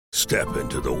Step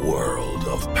into the world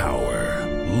of power,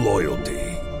 loyalty,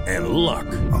 and luck.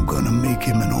 I'm gonna make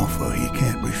him an offer he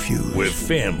can't refuse. With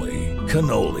family,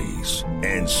 cannolis,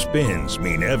 and spins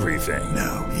mean everything.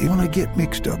 Now, you wanna get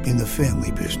mixed up in the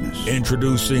family business.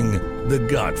 Introducing The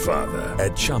Godfather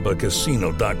at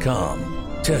ChumbaCasino.com.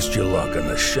 Test your luck in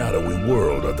the shadowy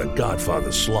world of The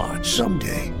Godfather slot.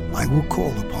 Someday, I will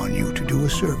call upon you to do a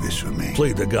service for me.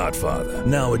 Play The Godfather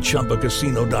now at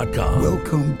ChumbaCasino.com.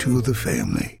 Welcome to the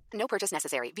family. No purchase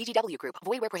necessary. VGW Group.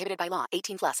 Void where prohibited by law.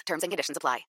 18 plus. Terms and conditions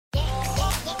apply.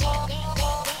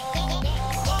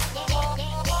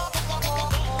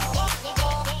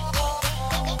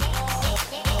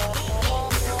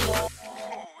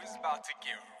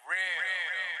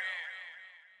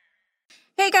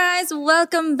 Hey guys,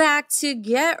 welcome back to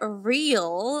Get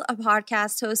Real, a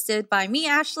podcast hosted by me,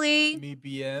 Ashley. Me,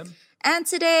 BM. And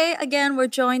today, again, we're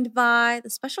joined by the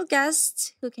special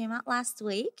guest who came out last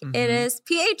week. It is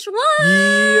PH1.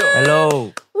 Yeah.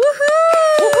 Hello. Woohoo!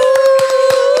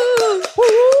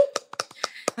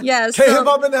 Yes. Hip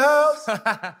hop in the house.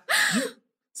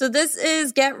 So this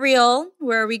is Get Real,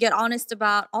 where we get honest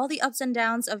about all the ups and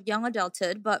downs of young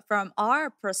adulthood, but from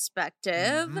our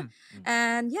perspective.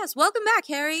 And yes, welcome back,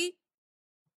 Harry.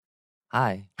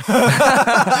 Hi.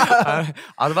 I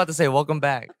was about to say welcome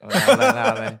back.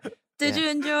 Did you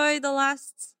enjoy the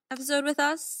last episode with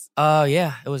us?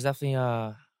 Yeah, it was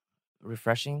definitely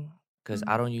refreshing because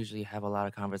I don't usually have a lot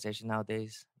of conversation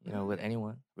nowadays, with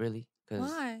anyone, really.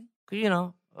 Why?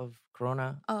 Because, of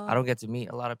Corona, I don't get to meet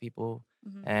a lot of people,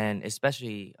 and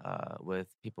especially with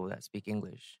people that speak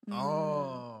English.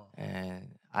 Oh.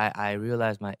 And I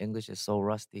realized my English is so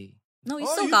rusty. No, you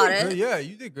still got it. Good. Yeah,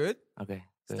 you did good. Okay,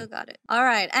 good. Still got it. All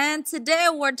right. And today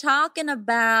we're talking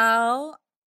about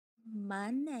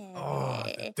money. Oh,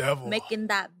 the devil. Making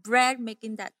that bread,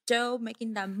 making that dough,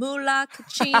 making that moolah,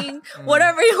 ka-ching,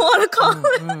 whatever you want to call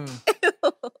it.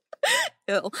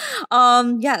 Ew.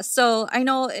 Yeah, so I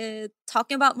know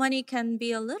talking about money can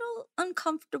be a little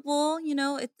uncomfortable,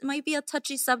 it might be a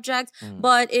touchy subject,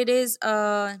 but it is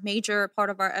a major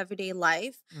part of our everyday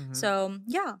life. So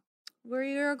yeah,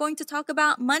 we're going to talk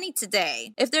about money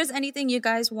today. If there's anything you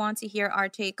guys want to hear our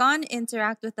take on,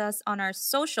 interact with us on our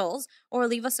socials or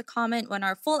leave us a comment when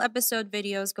our full episode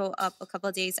videos go up a couple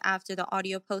of days after the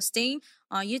audio posting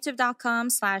on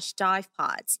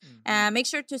youtube.com/divepods. And make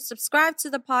sure to subscribe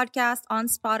to the podcast on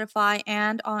Spotify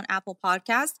and on Apple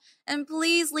Podcasts. And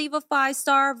please leave a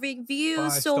 5-star review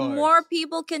 5 so stars. more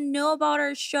people can know about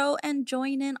our show and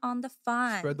join in on the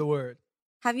fun. Spread the word.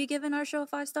 Have you given our show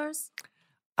 5 stars?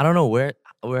 I don't know where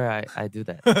I do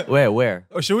that. Where?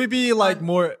 Or should we be like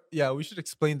more? Yeah, we should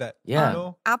explain that.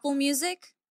 Yeah. Apple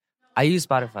Music? I use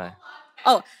Spotify.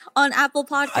 Oh, on Apple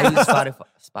Podcasts. I use Spotify.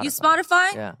 You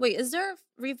Spotify? Yeah. Wait, is there a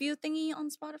review thingy on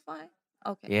Spotify?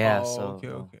 Okay. Yeah, Oh, so. okay.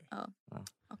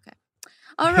 Okay.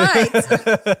 All right.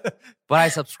 But I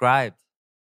subscribed.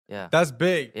 Yeah. That's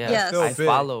big. Yeah. Yes. Still I big.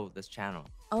 follow this channel.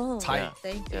 Oh, Tight.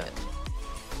 thank you. Yeah.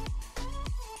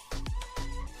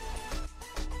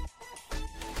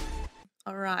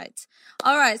 All right.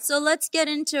 So let's get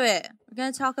into it. We're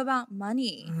going to talk about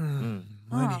money.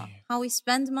 Money. How we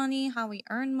spend money, how we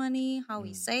earn money, how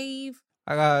we save.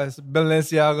 I got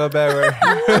Balenciaga bag.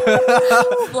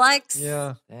 Flex.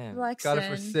 Yeah. Damn. Flexing. Got it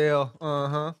for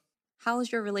sale. How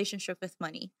is your relationship with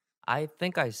money? I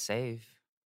think I save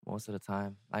most of the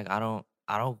time. Like I don't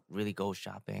really go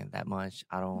shopping that much.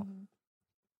 I don't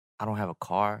have a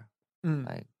car.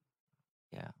 Like,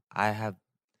 yeah. I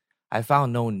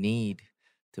found no need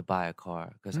to buy a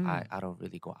car because I don't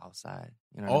really go outside.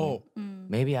 You know what I mean?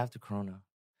 Maybe after Corona.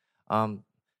 And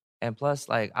plus,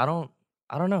 like, I don't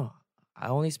know. I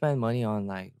only spend money on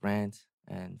like rent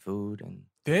and food and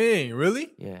Dang, really?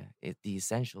 the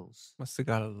essentials. Must have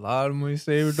got a lot of money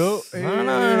saved up.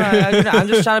 No. I'm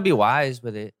just trying to be wise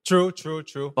with it. True.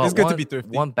 But It's good to be thrifty.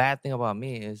 One bad thing about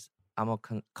me is I'm a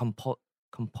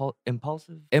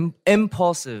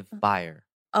impulsive buyer.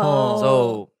 Oh.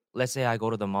 So let's say I go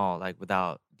to the mall like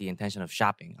without the intention of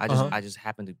shopping. I just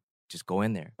happen to just go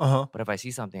in there. But if I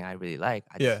see something I really like,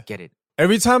 I just get it.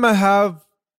 Every time I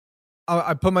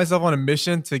put myself on a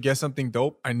mission to get something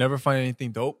dope, I never find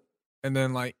anything dope. And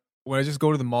then like when I just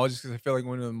go to the mall just because I feel like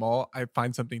going to the mall, I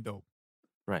find something dope.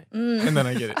 Right. And then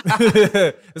I get it.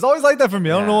 It's always like that for me.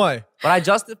 I don't know why. But I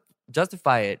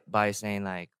justify it by saying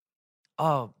like,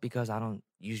 oh, because I don't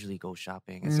usually go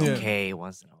shopping. It's okay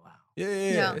once in a while.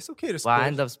 Yeah. It's okay to Well, I splurge.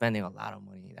 end up spending a lot of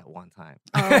money at one time.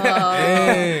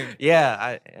 Dang.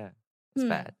 It's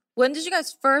bad. When did you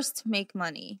guys first make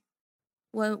money?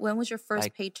 When was your first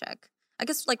Like, paycheck? I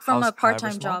guess like from a however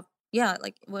part-time small? job. Yeah,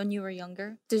 like when you were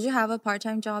younger. Did you have a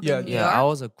part-time job Yeah, in New Yeah, York? I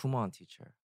was a Kumon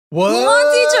teacher. What? Kumon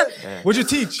teacher. Yeah. What'd you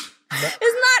teach?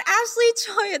 It's not Ashley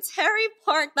Choi. It's Harry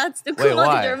Park. That's the Wait, Kumon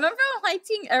why? teacher. Remember when my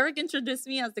teen Eric introduced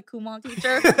me as the Kumon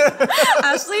teacher?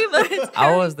 Ashley, but it's I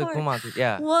Harry was the Park. Kumon teacher.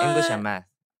 Yeah, What? English and math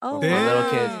Oh, for little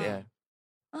Damn. kids. Yeah.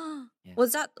 Yeah.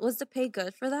 Was the pay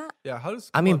good for that? Yeah, how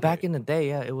does I mean, Kumon back pay? in the day,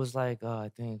 yeah, it was like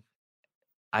I think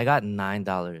I got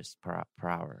 $9 per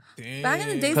hour Back in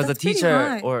the days, because the that's pretty teacher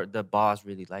high. or the boss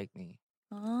really liked me.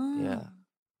 Oh. Yeah.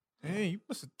 Hey, you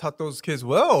must have taught those kids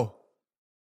well.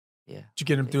 Yeah. Did you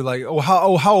get them through like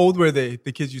how old were they?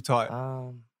 The kids you taught?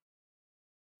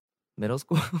 Middle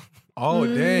school. Oh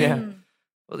dang. Yeah.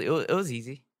 Mm. It was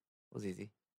easy. It was easy.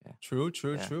 Yeah. True.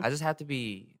 Yeah. I just had to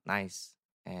be nice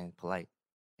and polite.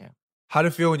 How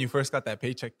did it feel when you first got that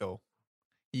paycheck though?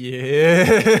 Yeah.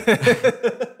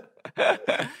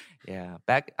 Yeah.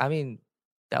 I mean,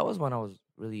 that was when I was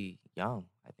really young.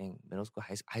 I think middle school,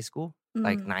 high school,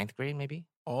 like Mm. 9th grade maybe.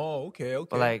 Oh, okay.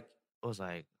 But like it was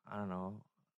like I don't know,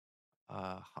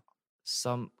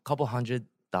 some couple $100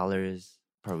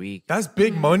 per week. that's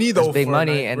big money though. That's big for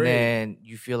money, ninth and grade. then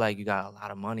you feel like you got a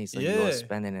lot of money, so you go Yeah.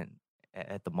 spending it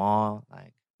at the mall,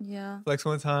 like Yeah. flex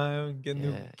one time, get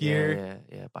new yeah, gear.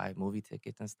 yeah, buy movie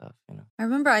tickets and stuff. I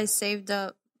remember I saved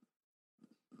up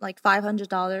like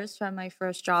 $500 from my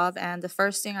first job, and the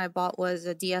first thing I bought was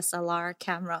a DSLR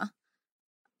camera,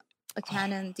 a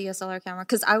Canon DSLR camera,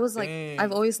 because I was like, I've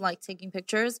Dang. always liked taking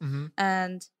pictures, Mm-hmm.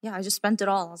 and yeah, I just spent it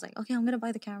all. I was like, okay, I'm gonna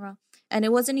buy the camera, and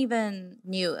it wasn't even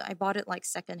new. I bought it like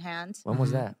secondhand, When was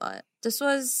Mhm. that? but this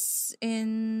was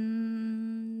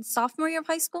in sophomore year of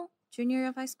high school, junior year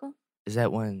of high school. Is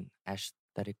that when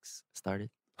aesthetics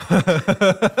started? Yeah,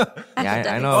 Yeah, I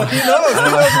Aesthetics. know. Oh, he knows. He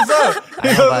knows what's up. He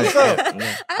I know knows about what's it. up.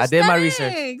 Yeah. I did my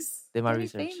research. Aesthetics. Did my Very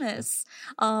research. famous.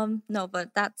 No,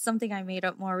 but that's something I made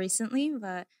up more recently.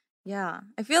 But yeah,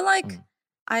 I feel like Mm.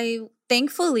 I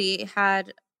thankfully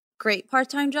had great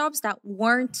part-time jobs that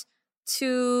weren't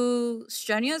too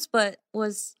strenuous, but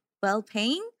was well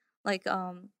paying. Like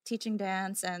teaching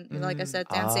dance and like I said,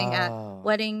 dancing at Oh.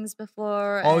 weddings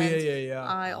before. Oh and yeah.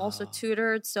 I also Oh.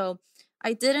 tutored, so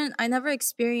I never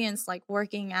experienced like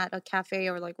working at a cafe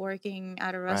or like working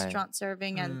at a restaurant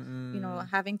serving and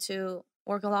having to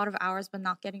work a lot of hours but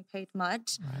not getting paid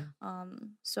much. Right.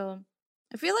 So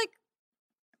I feel like,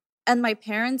 and my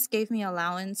parents gave me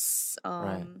allowance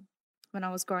Right. when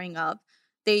I was growing up.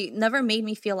 They never made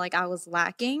me feel like I was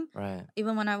lacking. Right.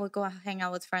 Even when I would go hang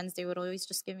out with friends, they would always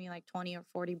just give me like 20 or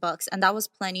 $40, and that was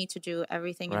plenty to do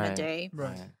everything in a Right. day.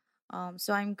 Right.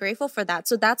 So I'm grateful for that.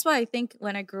 So that's why I think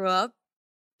when I grew up,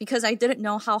 because I didn't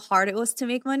know how hard it was to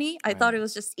make money, I thought Right. it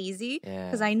was just easy. Yeah.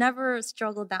 Because I never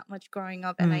struggled that much growing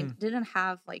up, and I Mm. didn't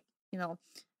have like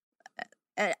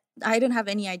I didn't have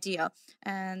any idea.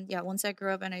 And yeah, once I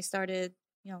grew up and I started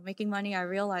making money, I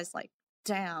realized like,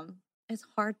 damn, it's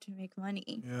hard to make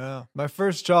money. Yeah. My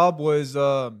first job was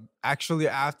actually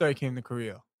after I came to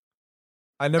Korea.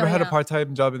 I never Oh, had a yeah.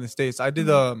 part-time job in the States. I did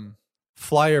Mhm.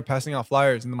 passing out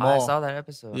flyers in the Oh, mall. I saw that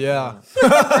episode. Yeah.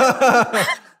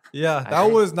 Yeah, I that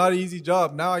think- was not an easy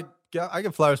job. Now I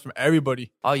get flyers from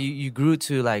everybody. Oh, you grew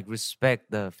to like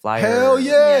respect the flyer. Hell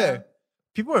yeah. Yeah.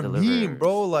 People are mean, Deliverers.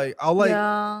 bro. Like I'll like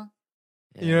yeah.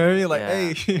 you know what I mean? Like,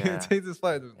 Yeah, hey, yeah. take this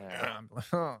flyer. Yeah. I'm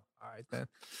like, all right then.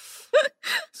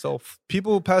 So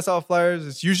people who pass out flyers,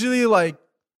 it's usually like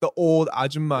the old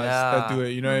ajumas that do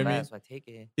it. You know what I mean? That's why I take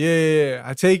it. Yeah.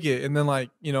 I take it, and then like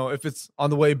if it's on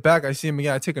the way back, I see him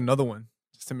again. I take another one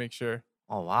just to make sure.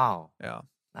 Oh wow, Yeah,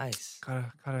 nice.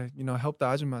 gotta help the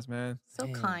ajumas, man. So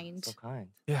Damn, kind. So kind.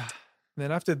 Yeah. And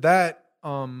then after that,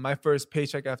 my first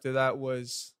paycheck after that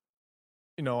was,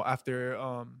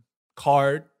 after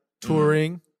card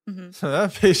touring. Mhm. So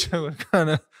that paycheck was kind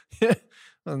of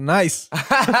nice.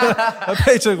 That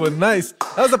paycheck was nice.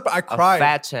 That was I A cried.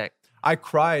 fat check. I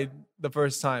cried the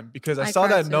first time because I I saw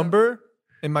cried that too. number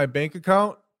in my bank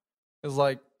account. It was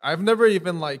like I've never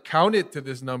even like counted to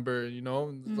this number, And I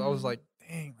was Mhm. like,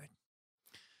 dang, like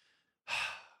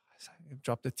I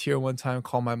dropped a tear one time,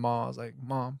 called my mom. I was like,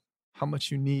 Mom, how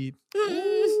much you need?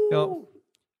 Yep.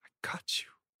 I got you.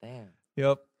 Damn,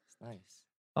 Yep. it's nice.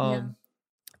 Yeah.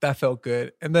 That felt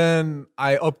good. And then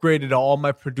I upgraded all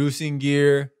my producing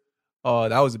gear.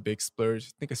 That was a big splurge.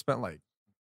 I think I spent like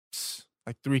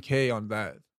 $3K on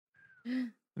that.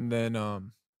 And then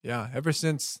ever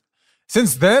since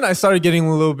then I started getting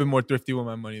a little bit more thrifty with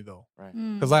my money though. Right.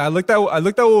 Mm. Cuz like I looked at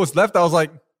what was left. I was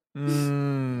like,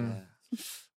 Yeah.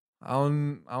 I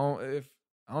don't know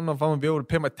if I'm gonna be able to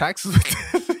pay my taxes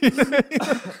with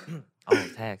this. Oh,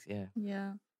 tax. Yeah.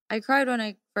 Yeah. I cried when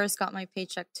I first got my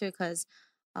paycheck too, because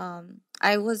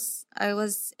I was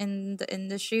in the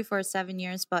industry for 7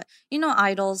 years, but you know,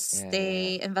 idols,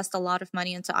 they invest a lot of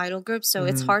money into idol groups, so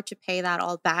it's hard to pay that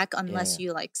all back unless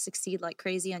you like succeed like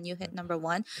crazy and you hit number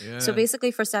one. So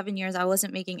basically, for 7 years, I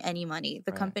wasn't making any money.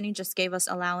 The company just gave us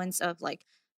allowance of like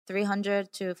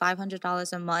 $300 to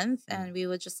 $500 a month, and we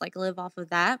would just like live off of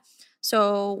that.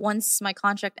 So once my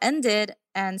contract ended,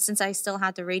 and since I still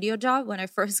had the radio job, when I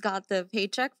first got the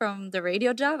paycheck from the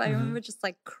radio job, I remember just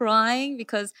like crying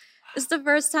because it's the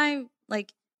first time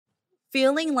like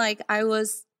feeling like I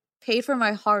was paid for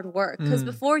my hard work. Because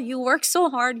before, you work so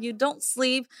hard, you don't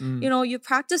sleep, you know, you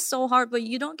practice so hard, but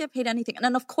you don't get paid anything. And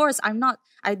then of course,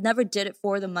 I never did it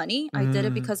for the money. I did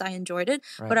it because I enjoyed it.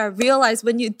 Right. But I realized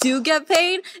when you do get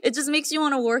paid, it just makes you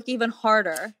want to work even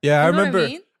harder. Yeah, You know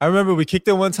what I remember we kicked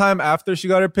it one time after she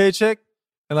got her paycheck,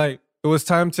 and like it was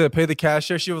time to pay the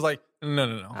cashier. She was like,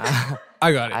 no.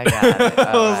 I got it. I got it.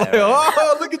 I was like,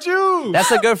 oh, look at you.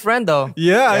 That's a good friend, though.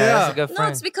 Yeah. That's a good No,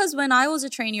 friend. it's because when I was a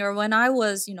trainee or when I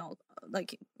was,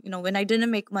 when I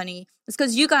didn't make money, it's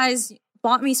because you guys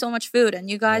bought me so much food and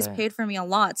you guys paid for me a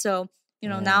lot. So,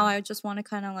 now I just want to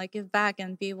kind of like give back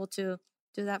and be able to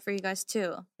do that for you guys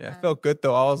too. Yeah, it felt good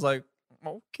though. I was like,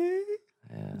 okay.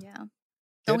 Yeah.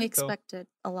 Don't Get it, though. expect it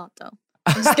a lot though.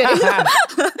 I'm just kidding.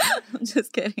 I'm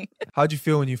just kidding. How'd you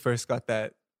feel when you first got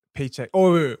that paycheck?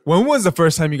 Oh, wait. When was the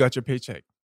first time you got your paycheck?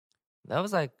 That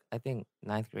was like, I think,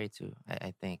 9th grade too,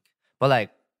 I think. But like,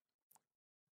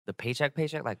 the paycheck,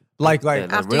 like the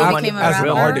After real you money, became a As an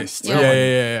rapper? artist.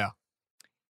 Yeah.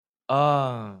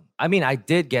 Yeah. I mean, I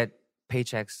did get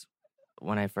paychecks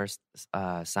when I first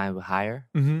signed with Hire,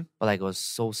 Mm-hmm. but like it was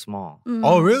so small.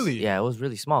 Oh, really? Yeah, it was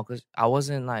really small because I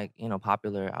wasn't like,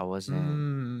 popular. I wasn't,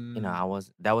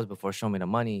 Mm. that was before Show Me the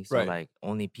Money. So Right. like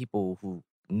only people who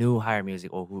knew Hire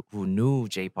Music or who knew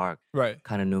J Park Right.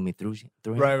 kind of knew me through him.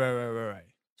 Right.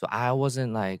 So I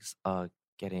wasn't like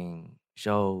getting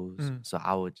shows. Mm. So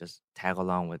I would just tag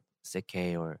along with Sick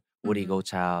K or Woody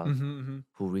Gochild, Mm-hmm.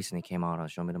 who recently came out on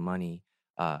Show Me the Money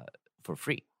for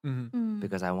free Mm-hmm.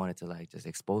 because I wanted to like just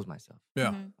expose myself.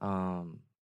 Yeah.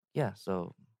 Yeah,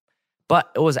 so but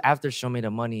it was after Show Me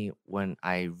the Money when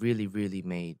I really, really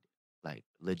made like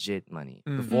legit money.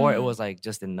 Before it was like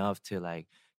just enough to like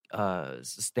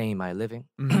sustain my living.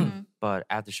 Mm-hmm. But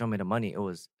after Show Me the Money,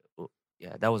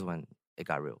 that was when it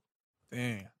got real.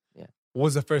 Damn. Yeah. What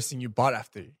was the first thing you bought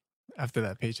after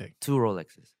that paycheck? 2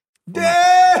 Rolexes. Damn.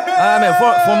 I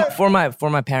mean, for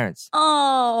my parents.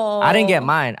 Oh. I didn't get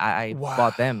mine. I Wow.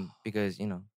 bought them because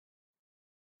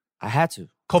I had to.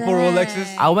 Couple Dang.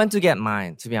 Rolexes. I went to get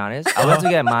mine. To be honest, I went to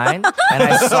get mine, and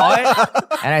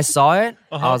I saw it.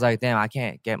 Uh-huh. I was like, damn, I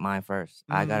can't get mine first.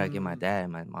 I gotta get my dad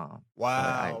and my mom.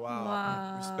 Wow.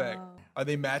 Wow. Respect. Are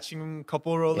they matching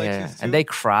couple Rolexes Yeah, too? and they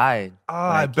cried. Oh,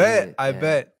 when I gave bet. it. I Yeah.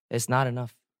 bet. It's not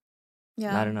enough.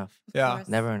 Yeah. Not enough. of Yeah. course.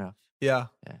 Never enough. Yeah.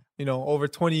 Yeah. Over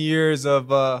 20 years of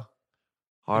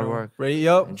Hard work.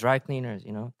 Yup. And dry cleaners,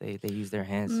 they use their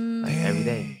hands like every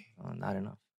day. Not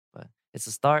enough, but it's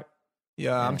a start.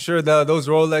 Yeah, I'm Yeah. sure those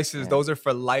Rolexes, Yeah. those are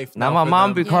for life. Now now my for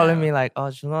mom them. be calling Yeah. me like, oh,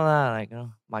 Shunona, like,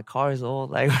 my car is old.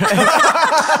 Like,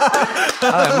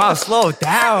 I'm like, Mom, slow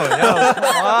down. Yo,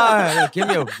 come on. Give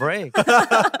me a break.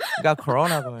 You got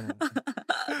Corona going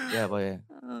on. Yeah, but yeah.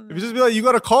 If you just be like, you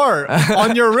got a car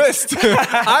on your wrist.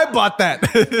 I bought that.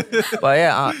 But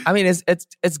yeah, I mean,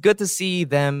 it's good to see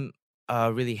them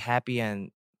really happy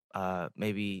and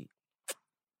maybe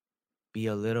be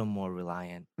a little more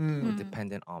reliant or Mm.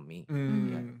 dependent on me.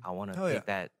 Mm. Yeah, I want to Hell take yeah.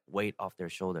 that weight off their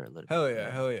shoulder a little Hell bit. yeah,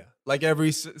 hell yeah. Like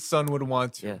every son would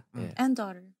want to. Yeah, Mm. yeah. And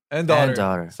daughter. And daughter. And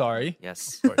daughter. Sorry.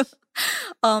 Yes. Of course.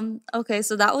 Okay,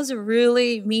 so that was a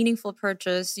really meaningful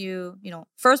purchase.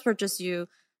 First purchase you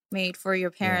made for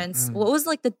your parents. Mm. What was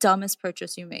like the dumbest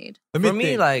purchase you made? Let For me me,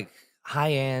 think. like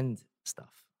high-end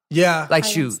stuff. yeah. Like High-end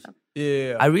shoes. stuff.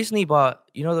 yeah. I recently bought,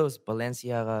 those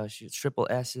Balenciaga shoes, triple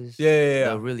S's? Yeah.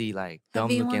 The really like dumb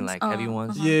Heavy looking, ones? like heavy Oh,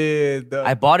 ones. uh-huh. Yeah.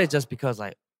 I bought it just because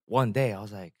like one day I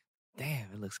was like,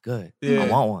 damn, it looks good. Yeah. I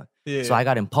want one. Yeah. So I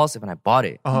got impulsive and I bought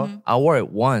it. Uh-huh. Mhm. I wore it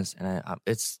once and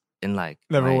it's in like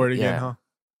Never my- wore it again, yeah, huh?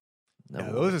 never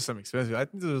Yeah, wore those it. are some expensive. I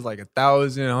think it was like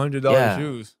 $1,000, $100 Yeah.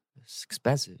 shoes. It's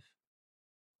expensive.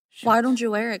 Why Shoot. don't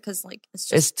you wear it? Because like it's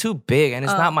just. It's too big and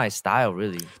it's Oh. not my style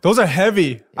really. Those are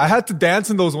heavy. I had to dance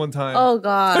in those one time. Oh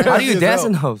God. How do you As dance hell.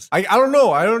 in those? I don't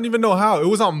know. I don't even know how. It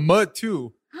was on mud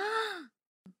too.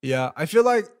 Yeah, I feel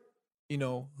like,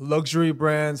 luxury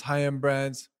brands, high-end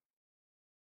brands,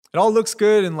 it all looks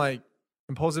good and like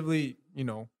impulsively,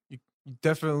 you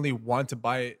definitely want to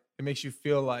buy it. It makes you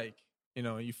feel like,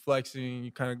 you flexing,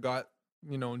 you kind of got,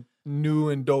 new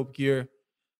and dope gear.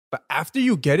 But after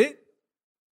you get it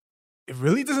it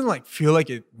really doesn't like feel like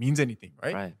it means anything,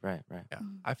 right? Right. Yeah,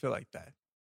 I feel like that.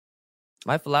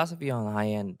 My philosophy on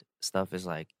high end stuff is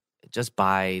like just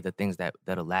buy the things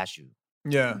that'll last you.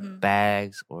 Yeah,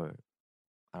 Bags or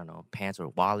I don't know, pants or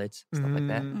wallets, stuff like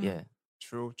that. Yeah.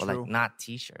 true. But like not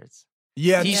t-shirts.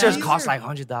 Yeah, T-shirts tees cost are- like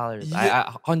 $100.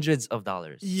 Yeah. Hundreds of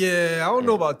dollars. Yeah, I don't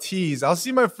know about tees. I'll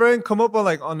see my friend come up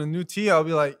on a new tee. I'll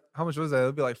be like, how much was that?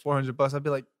 It'll be like $400. I'll be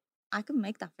like, I can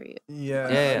make that for you.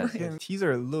 yeah. Yeah. Tees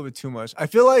are a little bit too much. I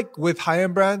feel like with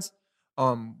high-end brands,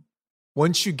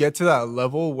 once you get to that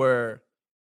level where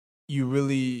you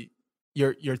really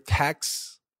your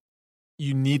tax,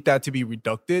 you need that to be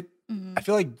reducted. I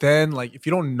feel like then, like if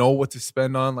you don't know what to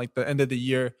spend on, like the end of the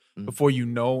year before you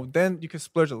know, then you can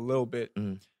splurge a little bit.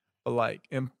 But like,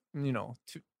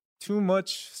 too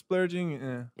much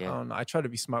splurging, I don't know. I try to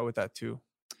be smart with that too.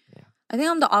 I think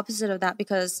I'm the opposite of that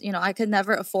because, I could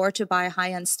never afford to buy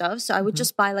high-end stuff. So I would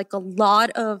just buy like a lot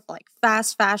of like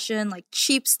fast fashion, like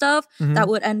cheap stuff that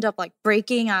would end up like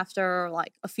breaking after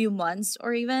like a few months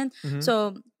or even.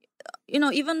 So,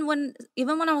 even when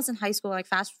I was in high school, like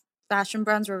fast fashion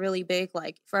brands were really big,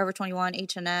 like Forever 21,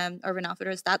 H&M, Urban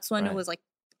Outfitters. That's when it was like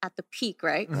at the peak,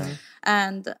 right?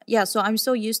 And yeah, so I'm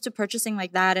so used to purchasing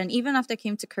like that. And even after I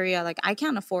came to Korea, like I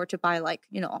can't afford to buy like,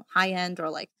 high-end or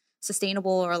like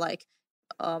sustainable or like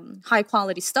high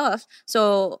quality stuff.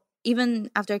 So even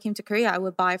after I came to Korea, I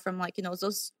would buy from like,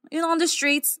 those, on the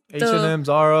streets. H&M,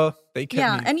 Zara, they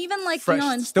kept me and even like,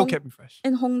 fresh. Still kept me fresh.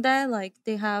 In Hongdae, like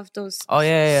they have those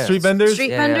street vendors.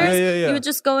 Yeah. You would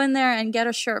just go in there and get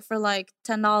a shirt for like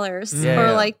 $10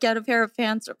 or like get a pair of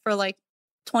pants for like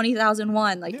 20,000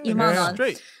 won, like iman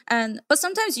on. But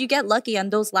sometimes you get lucky and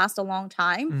those last a long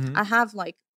time. I have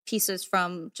like pieces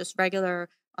from just regular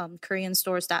Korean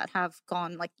stores that have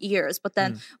gone like years, but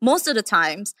then most of the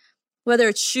times, whether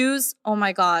it's shoes, oh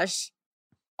my gosh,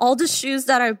 all the shoes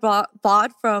that I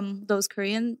bought from those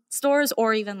Korean stores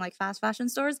or even like fast fashion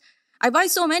stores, I buy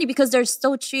so many because they're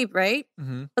so cheap, right?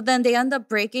 But then they end up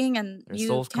breaking and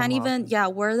you can't even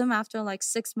wear them after like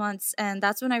 6 months. And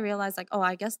that's when I realized like, oh,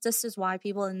 I guess this is why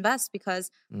people invest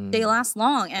because they last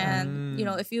long. And,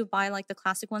 if you buy like the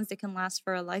classic ones, they can last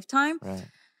for a lifetime.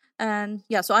 And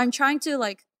yeah, so I'm trying to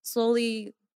like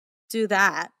slowly do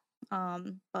that.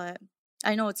 But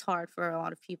I know it's hard for a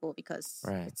lot of people because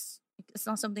it's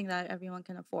not something that everyone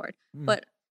can afford. But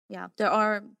yeah,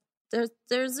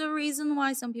 there's a reason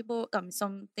why some people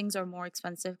some things are more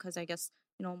expensive because I guess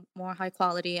more high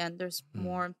quality and there's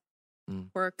more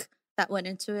work that went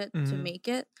into it to make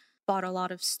it. Bought a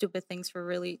lot of stupid things for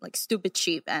really like stupid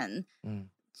cheap and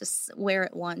just wear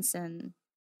it once and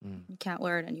you can't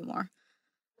wear it anymore.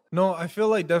 No, I feel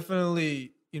like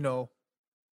definitely,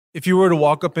 if you were to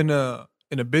walk up in a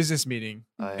business meeting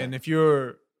and if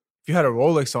you had a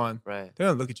Rolex on, they're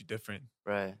gonna look at you different.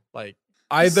 Like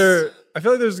either I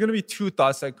feel like there's gonna be two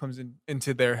thoughts that comes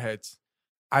into their heads.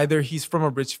 Either he's from a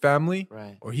rich family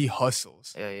or he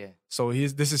hustles. So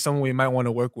this is someone we might want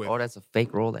to work with. Or that's a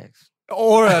fake Rolex.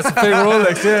 Or that's a fake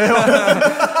Rolex,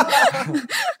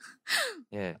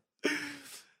 Yeah.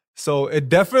 So it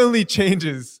definitely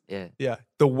changes. Yeah.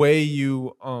 The way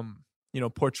you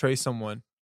portray someone,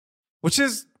 which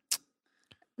is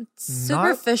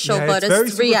superficial, but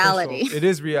it's reality. It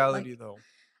is reality though.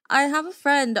 I have a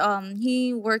friend,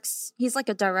 he's like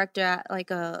a director at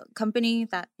like a company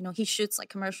that, he shoots like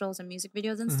commercials and music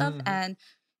videos and stuff. And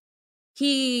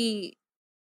he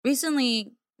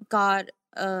recently got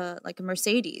like a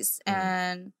Mercedes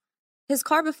and his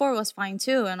car before was fine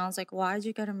too. And I was like, why did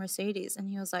you get a Mercedes? And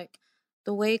he was like,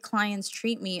 the way clients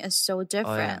treat me is so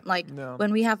different.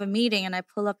 When we have a meeting and I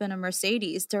pull up in a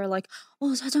Mercedes, they're like,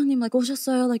 oh, 사장님, like,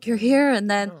 오셨어요? Like, you're here. And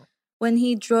then when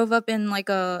he drove up in like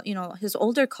a, his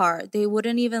older car, they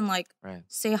wouldn't even like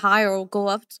say hi or go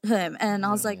up to him. And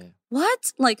I was like,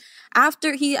 what? Like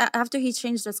after he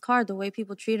changed his car, the way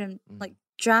people treat him like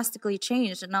drastically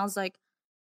changed. And I was like,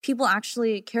 people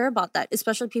actually care about that,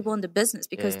 especially people in the business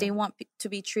because they want to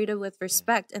be treated with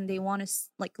respect and they want to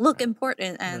like look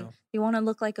important and they want to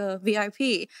look like a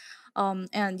VIP.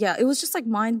 And yeah, it was just like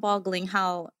mind boggling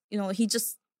how, he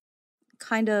just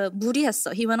kind of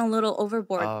무리했어. He went a little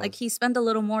overboard. Like he spent a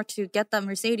little more to get that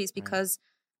Mercedes because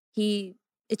it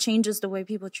changes the way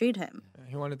people treat him.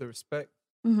 He wanted the respect.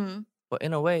 But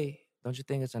in a way, don't you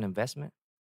think it's an investment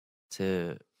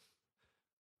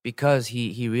because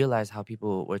he realized how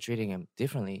people were treating him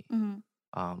differently.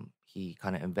 He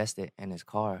kind of invested in his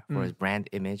car for his brand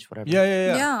image, whatever.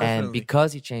 Yeah. And Definitely.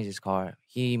 because he changed his car,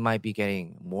 he might be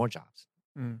getting more jobs.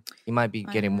 He might be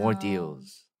getting more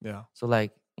deals. Yeah. So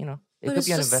like, it But could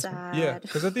be an just investment. sad. Yeah,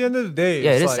 because at the end of the day,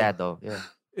 Yeah, it's it is like, sad though. Yeah.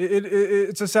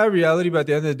 It's a sad reality, but at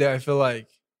the end of the day, I feel like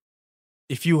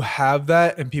if you have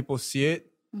that and people see it,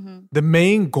 Mm-hmm. the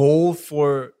main goal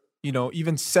for,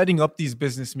 even setting up these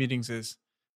business meetings is,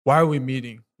 why are we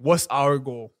meeting? What's our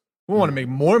goal? We want to make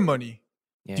more money.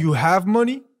 Yeah. Do you have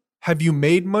money? Have you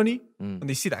made money? Mm. When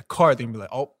they see that card, they're going to be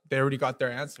like, oh, they already got their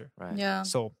answer. Right. Yeah.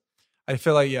 So I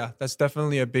feel like, that's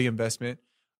definitely a big investment.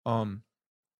 People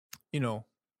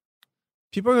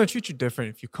are going to treat you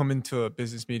different if you come into a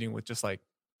business meeting with just like,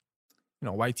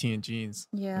 white tee and jeans.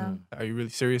 Yeah. Are you really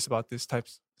serious about this type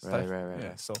of stuff? Right.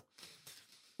 Yeah. So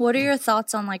What are your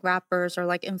thoughts on like rappers or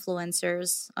like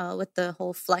influencers with the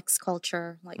whole flex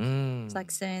culture, like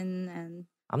flexing and?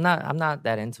 I'm not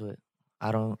that into it.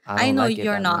 I don't I know like it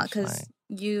you're that not much, because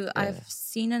like, I've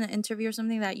seen in an interview or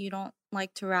something that you don't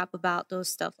like to rap about those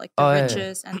stuff like the Oh, yeah.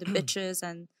 riches and the bitches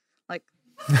and like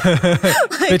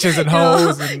bitches and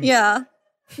hoes. And yeah.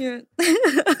 You're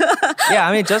yeah,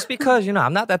 I mean, just because,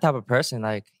 I'm not that type of person.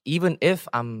 Like, even if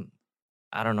I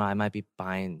don't know, I might be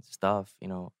buying stuff,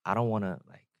 I don't want to,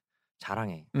 like,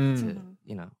 자랑해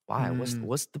to, why?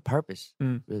 What's the purpose,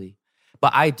 really?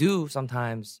 But I do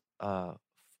sometimes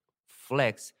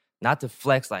flex, not to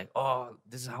flex like, oh,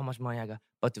 this is how much money I got,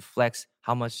 but to flex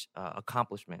how much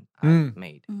accomplishment I've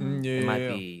made. It might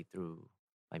be through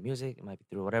my music, it might be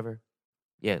through whatever.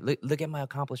 Yeah, look at my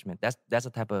accomplishment. That's the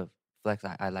type of flex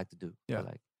I like to do. Yeah.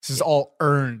 Like, this is all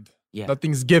earned. Yeah.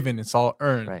 Nothing's given. It's all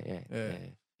earned. Right. Yeah.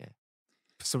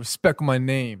 So respect my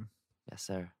name. Yes,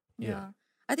 sir. Yeah.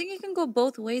 I think it can go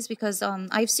both ways because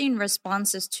I've seen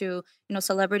responses to,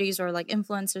 celebrities or like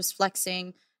influencers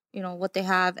flexing, what they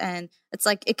have. And it's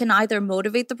like it can either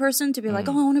motivate the person to be like,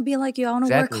 oh, I want to be like you. I want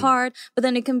to work hard. But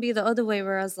then it can be the other way,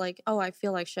 whereas like, oh, I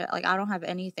feel like shit. Like, I don't have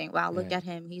anything. Wow, look at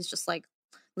him. He's just like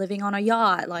living on a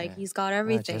yacht. Like, he's got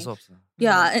everything.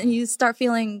 Yeah. And you start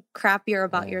feeling crappier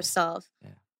about yourself. Yeah.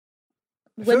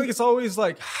 I feel like it's always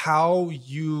like how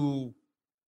you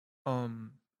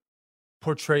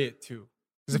portray it too.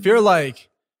 Because if you're like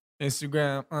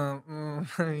Instagram,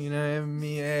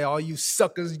 hey, all you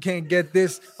suckers, you can't get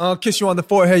this. I'll kiss you on the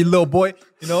forehead, you little boy.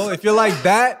 If you're like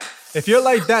that,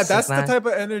 that's the type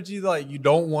of energy like you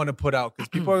don't want to put out because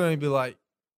people are going to be like,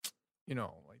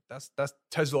 like that's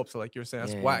Tesla up to like you're saying,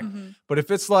 that's whack. But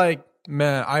if it's like,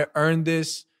 man, I earned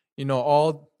this,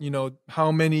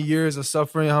 how many years of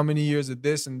suffering, how many years of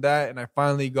this and that, and I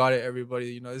finally got it,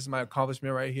 everybody, this is my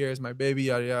accomplishment right here, it's my baby,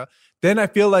 yada, yada. Then I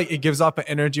feel like it gives off an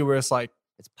energy where it's like,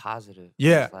 it's positive.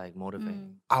 Yeah. It's like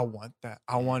motivating. I want that.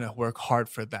 I want to work hard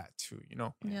for that too,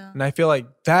 Yeah. And I feel like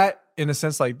that, in a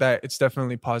sense like that, it's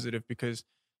definitely positive because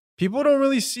people don't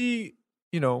really see,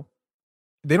 they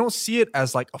don't see it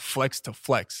as like a flex to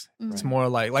flex. It's more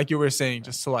like you were saying,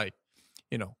 just to like,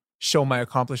 show my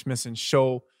accomplishments and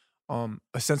show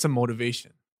a sense of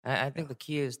motivation. I think the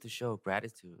key is to show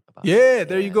gratitude about it.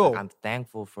 There you go. Like, I'm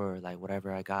thankful for like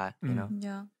whatever I got,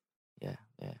 Yeah.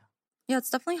 Yeah, it's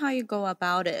definitely how you go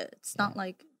about it. It's not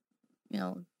like,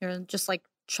 you're just like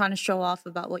trying to show off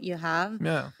about what you have.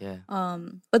 Yeah.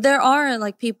 But there are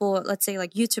like people, let's say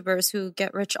like YouTubers who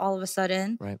get rich all of a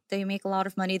sudden. Right. They make a lot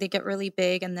of money, they get really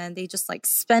big, and then they just like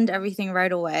spend everything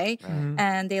right away. Right.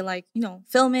 And they like,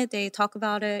 film it, they talk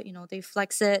about it, they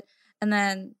flex it, and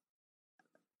then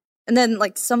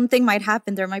like something might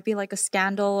happen. There might be like a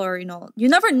scandal or, you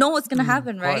never know what's going to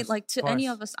happen, right? Like to any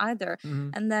of us either.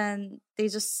 And then they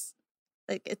just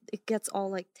like, it gets all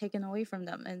like taken away from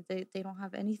them and they don't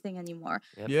have anything anymore.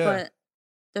 Yep. Yeah. But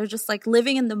they're just like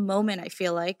living in the moment, I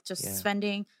feel like, just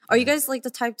spending. Are you guys like the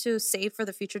type to save for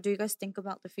the future? Do you guys think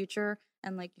about the future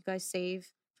and like you guys save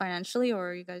financially, or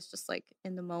are you guys just like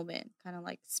in the moment, kind of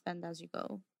like spend as you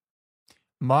go?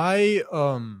 My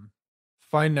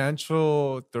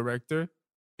financial director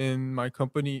in my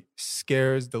company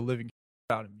scares the living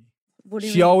out of me. What do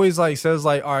you She mean? always like says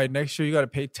like, all right, next year you got to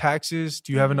pay taxes.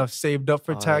 Do you have enough saved up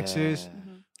for taxes?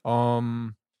 How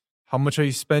much are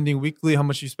you spending weekly? How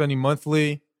much are you spending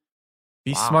monthly?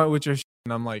 Be smart with your shit.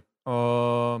 And I'm like,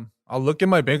 I'll look at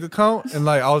my bank account and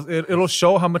like it'll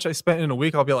show how much I spent in a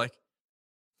week. I'll be like,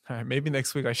 all right, maybe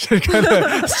next week I should kind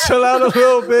of chill out a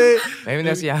little bit. Maybe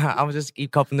next year I'll just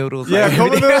eat cup noodles. Yeah, like,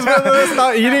 couple every day. noodles,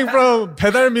 start eating from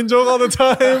배달 민족 all the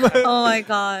time. Oh my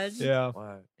God. Yeah.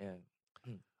 Yeah.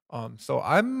 So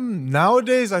I'm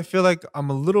nowadays I feel like I'm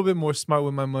a little bit more smart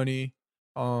with my money.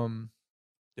 Yeah.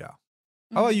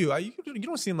 How about you? You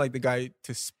don't seem like the guy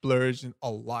to splurge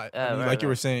a lot. I mean, like you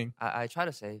were saying. I try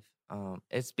to save.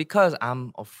 It's because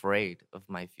I'm afraid of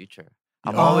my future.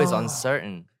 I'm always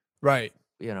uncertain. Right.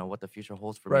 What the future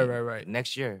holds for Right, me. right.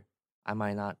 Next year, I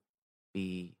might not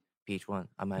be PH1.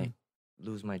 I might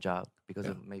lose my job because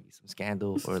of maybe some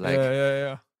scandal or like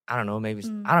yeah. I don't know, maybe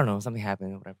I don't know, something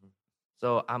happened or whatever.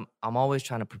 So I'm always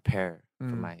trying to prepare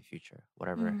for my future.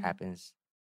 Whatever happens,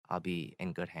 I'll be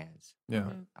in good hands. Yeah.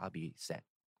 I'll be set.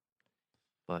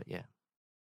 But yeah.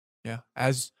 Yeah,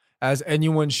 as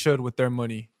anyone should with their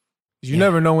money. You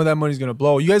never know when that money's gonna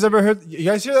blow. You guys ever heard? You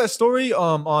guys hear that story?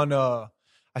 On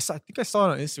I think I saw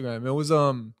it on Instagram. It was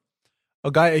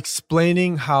a guy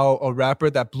explaining how a rapper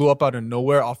that blew up out of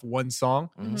nowhere off one song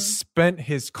spent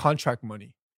his contract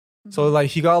money. So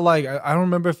like he got like I don't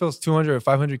remember if it was 200 or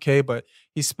 500K, but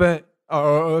he spent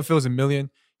or if it was $1 million.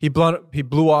 He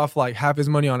blew off like half his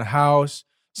money on a house,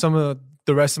 some of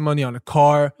the rest of the money on a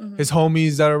car. His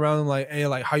homies that are around him like, hey,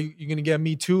 like how you gonna get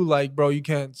me too? Like, bro, you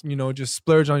can't, just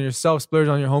splurge on yourself, splurge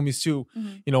on your homies too.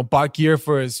 Bought gear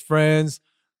for his friends,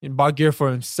 bought gear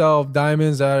for himself,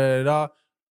 diamonds,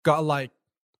 got like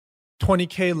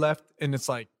 20K left, and it's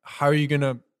like, how are you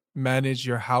gonna manage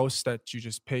your house that you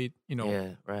just paid?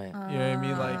 Yeah, right. You know what I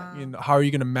mean? Like, how are you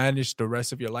gonna manage the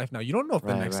rest of your life now? You don't know if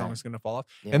the next song is gonna fall off.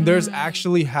 Yeah. And there's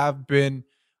actually have been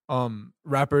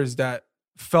rappers that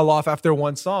fell off after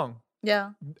one song.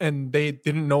 Yeah. And they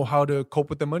didn't know how to cope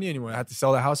with the money anymore. I had to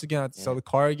sell the house again, I had to sell the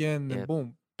car again, and then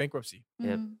boom, bankruptcy.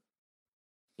 Yep.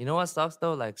 You know what sucks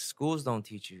though? Like schools don't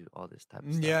teach you all this type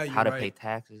of stuff. Yeah, how to you're pay right.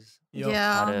 taxes.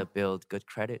 Yeah. How to build good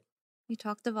credit. We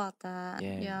talked about that.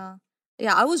 Yeah.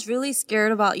 Yeah, I was really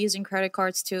scared about using credit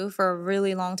cards too for a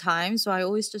really long time. So I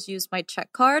always just used my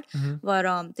check card.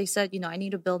 But they said, I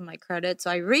need to build my credit.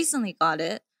 So I recently got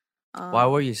it. Why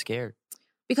were you scared?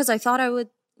 Because I thought I would,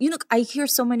 I hear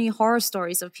so many horror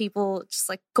stories of people just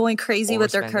like going crazy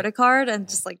with their Overspending. credit card and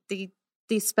just like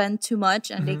they spend too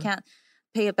much and they can't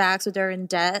pay it back, so they're in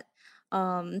debt.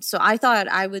 So I thought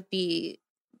I would be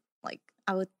like,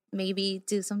 I would maybe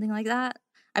do something like that.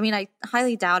 I mean, I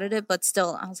highly doubted it, but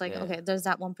still, I was like, okay, there's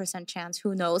that 1% chance.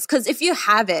 Who knows? Because if you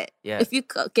have it, if you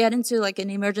get into like an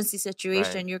emergency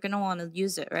situation, you're gonna want to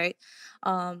use it, right?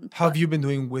 How have you been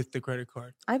doing with the credit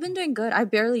card? I've been doing good. I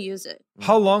barely use it.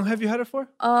 How long have you had it for?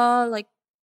 Like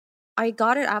I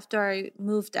got it after I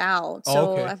moved out,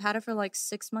 so okay. I've had it for like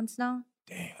 6 months now.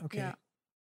 Dang, okay.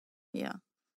 Yeah.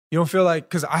 You don't feel like,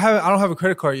 because I don't have a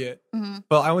credit card yet,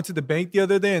 but I went to the bank the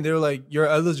other day and they were like, you're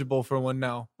eligible for one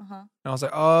now. And I was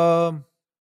like, I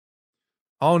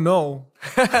don't know.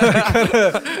 I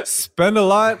gotta spend a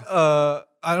lot.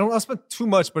 I don't spend too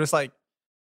much, but it's like,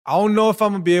 I don't know if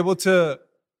I'm gonna be able to,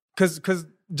 because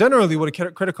generally what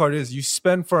a credit card is, you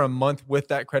spend for a month with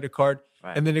that credit card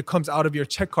and then it comes out of your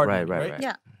check card. Right.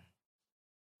 Yeah.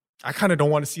 I kind of don't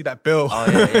want to see that bill. Oh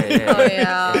yeah. Oh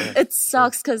yeah. It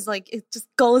sucks because like it just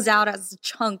goes out as a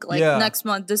chunk. Like next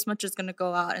month, this much is gonna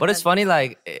go out. But it's funny,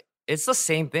 like it's the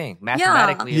same thing.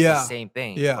 Mathematically, it's the same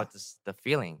thing. Yeah. But the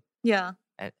feeling. Yeah.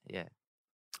 Yeah.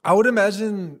 I would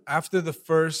imagine after the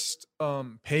first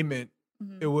payment,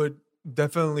 it would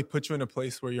definitely put you in a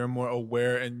place where you're more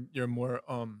aware and you're more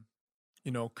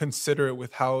considerate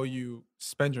with how you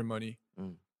spend your money.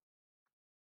 Do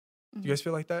you guys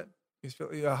feel like that? You guys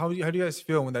feel, how do you guys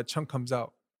feel when that chunk comes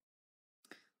out?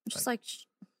 Just like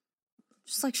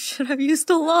shit, I've used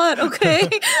a lot. Okay,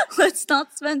 let's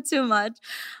not spend too much.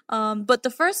 But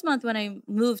the first month when I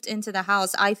moved into the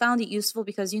house, I found it useful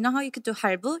because you know how you could do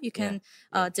halbu? You can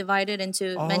divide it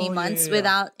into many months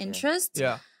without interest.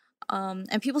 Yeah.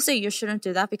 And people say you shouldn't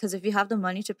do that because if you have the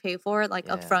money to pay for it, like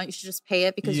upfront, you should just pay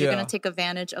it because you're gonna take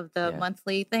advantage of the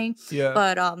monthly thing. Yeah.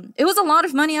 But it was a lot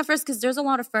of money at first because there's a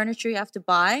lot of furniture you have to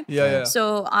buy. Yeah.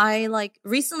 So I like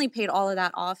recently paid all of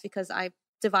that off because I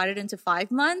divided into 5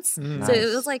 months. So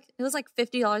it was like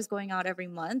 $50 going out every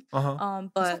month.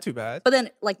 But that's not too bad. But then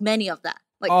like many of that,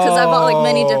 like because I bought like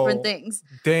many different things.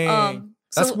 Dang.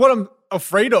 That's So- what I'm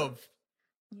afraid of.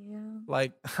 Yeah.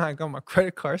 Like, I got my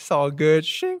credit card, it's all good.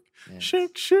 Shink.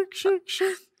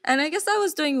 And I guess I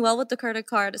was doing well with the credit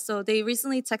card. So they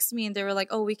recently texted me and they were like,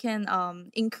 "Oh, we can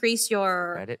increase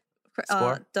your Credit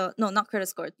score? not credit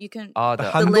score. You can The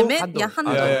the handle? limit, Handle. yeah,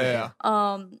 handle. Yeah.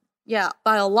 Yeah,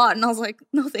 by a lot." And I was like,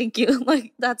 "No, thank you.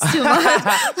 Like that's too much."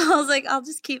 I was like, "I'll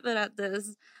just keep it at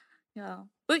this." Yeah,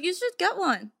 but you should get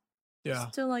one. Yeah.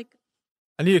 Just to like,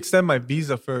 I need to extend my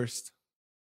visa first.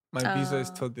 My visa is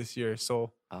till this year.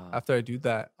 So after I do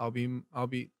that, I'll be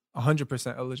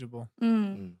 100% eligible.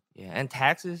 Yeah, and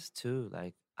taxes too.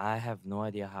 Like I have no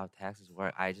idea how taxes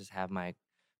work. I just have my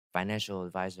financial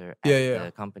advisor at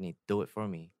the company do it for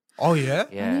me. Oh yeah?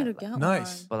 I Yeah. need to get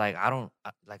Nice. one. But like I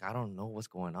don't know what's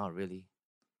going on really.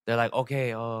 They're like,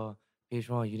 okay,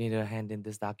 H1, you need to hand in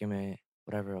this document,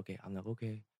 whatever. Okay, I'm like,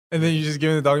 okay. And then you just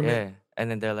give me the document. Yeah,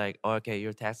 and then they're like, oh, okay,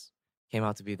 your tax came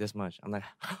out to be this much. I'm like,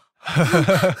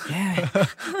 yeah.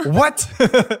 What?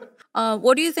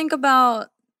 What do you think about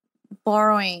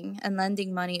borrowing and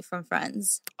lending money from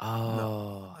friends?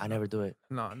 Oh, I never do it.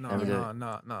 No. Never do it.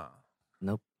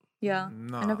 Nope. Yeah,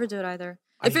 I never do it either.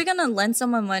 I- If you're gonna lend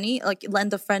someone money, like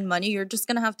lend a friend money, you're just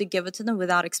gonna have to give it to them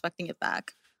without expecting it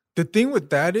back. The thing with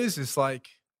that is like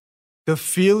the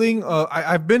feeling.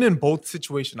 I've been in both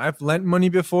situations. I've lent money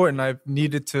before, and I've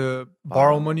needed to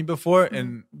borrow money before,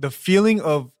 and the feeling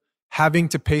of having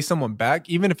to pay someone back,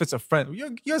 even if it's a friend,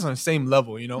 you guys are on the same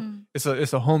level. You know, it's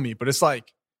a homie, but it's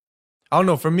like, I don't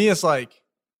know. For me, it's like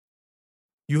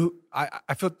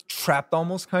I feel trapped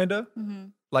almost, kind of.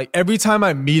 Like every time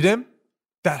I meet him,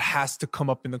 that has to come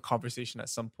up in the conversation at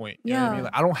some point. You know what I mean?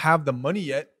 Like, I don't have the money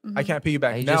yet. I can't pay you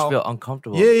back You now. just feel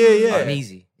uncomfortable. Yeah.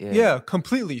 Uneasy. Yeah,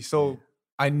 completely. So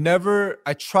I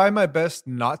try my best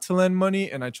not to lend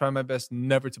money, and I try my best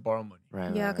never to borrow money.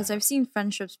 Right. Yeah, because I've seen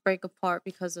friendships break apart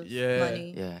because of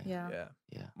money. Yeah.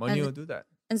 Money And- will do that.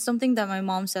 And something that my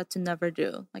mom said to never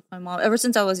do. Like my mom, ever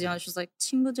since I was young, she's like,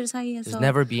 친구들 사이에서. Just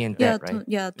never be in debt, right?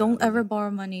 Don't ever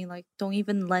borrow money. Like, don't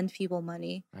even lend people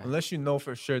money. Right. Unless you know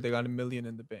for sure they got $1 million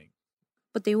in the bank.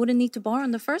 But they wouldn't need to borrow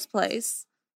in the first place.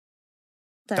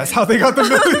 That's how they got the $1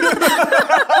 million.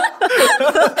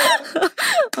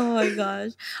 Oh my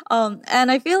gosh.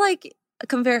 And I feel like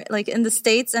in the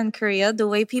States and Korea, the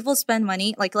way people spend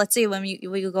money, like let's say when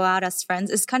you go out as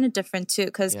friends, is kind of different too.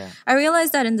 Because I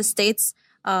realized that in the States,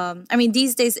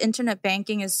 these days internet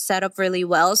banking is set up really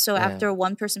well. So after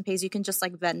one person pays, you can just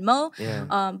like Venmo.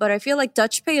 Yeah. But I feel like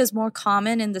Dutch Pay is more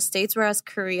common in the States, whereas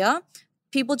Korea,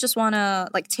 people just want to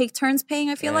like take turns paying.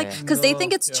 I feel like because they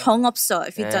think it's 정없어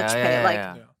if you Dutch Pay.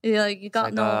 Like you got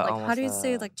It's no like, like how do you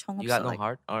say like 정없어? You got no like,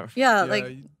 heart? Or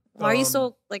why are you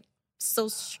so like so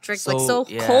strict, like So,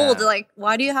 so cold? Like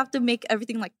why do you have to make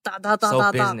everything like da da da so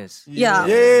da da? business. Yeah.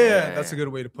 That's a good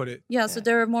way to put it. Yeah, so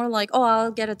they're more like, oh,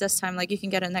 I'll get it this time. Like you can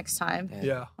get it next time.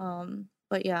 Yeah.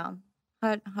 But yeah,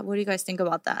 what do you guys think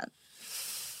about that?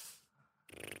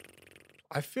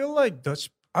 I feel like Dutch.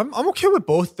 I'm okay with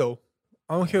both though.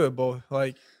 I'm okay with both.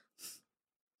 Like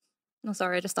No,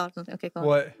 sorry, I just thought of something. Okay, go on.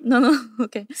 what? No,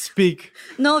 okay. Speak.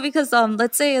 No, because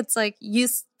let's say it's like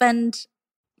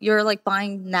you're like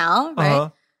buying now,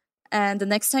 right? And the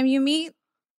next time you meet,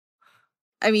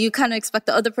 I mean, you kind of expect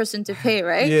the other person to pay,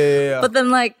 right? Yeah. But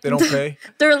then like they don't pay.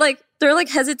 they're like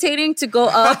hesitating to go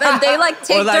up, and they like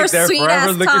take like, their they're sweet forever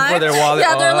ass looking time. for their wallet.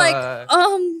 Yeah, they're like,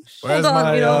 Where's hold on,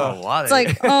 my, you know. wallet. It's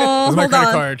like, oh, Where's my hold credit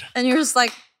on, card? and you're just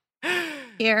like,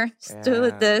 here, just do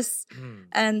it this. Mm.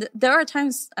 And there are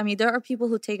times, I mean, there are people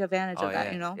who take advantage of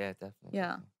that, you know. Yeah, definitely.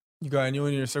 Yeah. You got anyone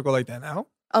in your circle like that now?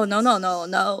 Oh no,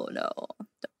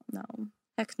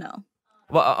 heck no.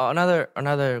 Well,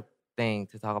 another thing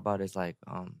to talk about is like,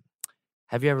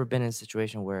 have you ever been in a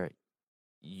situation where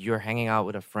you're hanging out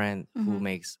with a friend who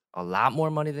makes a lot more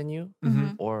money than you,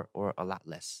 or a lot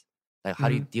less? Like, how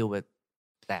do you deal with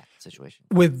that situation?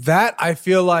 With that, I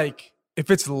feel like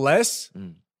if it's less,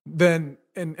 then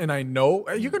and I know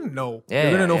you're gonna know.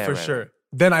 You're gonna know for sure. Right.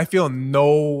 Then I feel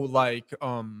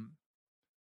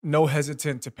no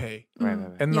hesitant to pay. Right.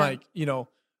 And like, you know,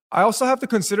 I also have to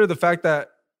consider the fact that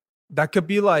could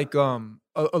be like a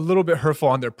little bit hurtful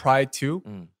on their pride too.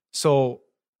 So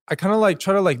I kind of like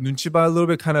try to like nunchi ba a little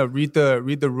bit, kind of read the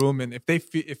room, and if they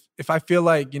if I feel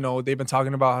like, you know, they've been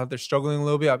talking about how they're struggling a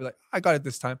little bit, I'll be like, I got it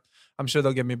this time. I'm sure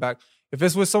they'll get me back. If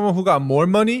it's with someone who got more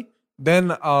money,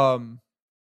 then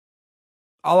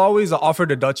I'll always offer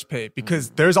the Dutch pay,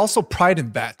 because there's also pride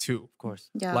in that too. Of course.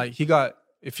 Yeah. Like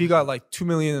if he got like $2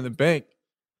 million in the bank,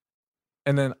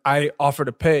 and then I offer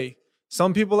to pay,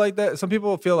 some people like that. Some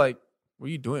people feel like, what are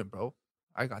you doing, bro?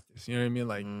 I got this. You know what I mean?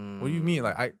 Like, what do you mean?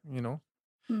 Like,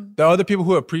 there are other people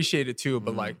who appreciate it too,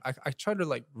 but like I try to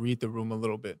like read the room a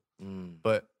little bit.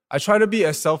 But I try to be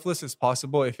as selfless as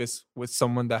possible if it's with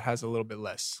someone that has a little bit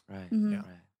less. Right. Mhm. Right.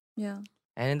 Yeah.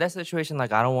 And in that situation,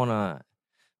 like, I don't want to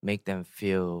make them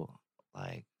feel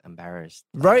like embarrassed.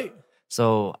 Right?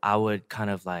 So I would kind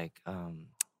of like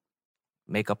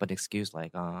make up an excuse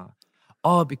like,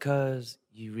 because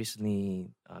you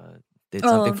recently did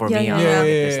something for me.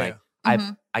 It's like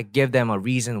I give them a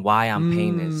reason why I'm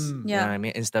paying this. You know what I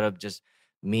mean? Instead of just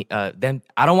me. Then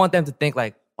I don't want them to think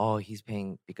like, oh, he's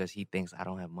paying because he thinks I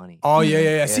don't have money. Oh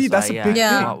yeah. See, so that's a big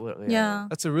Yeah. thing. Yeah.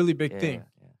 That's a really big thing.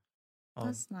 Yeah.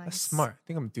 That's nice. That's smart. I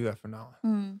think I'm gonna do that for now.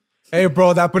 Mm. Hey,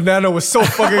 bro, that banana was so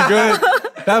fucking good.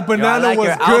 That banana like was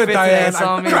your good, outfit today, Diane. so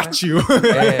I got you.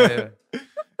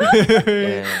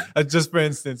 Yeah. Just for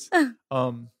instance.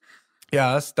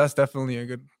 Yeah, that's definitely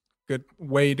a good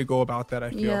way to go about that,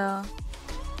 I feel. Yeah.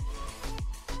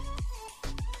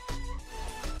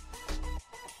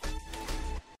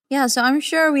 Yeah, so I'm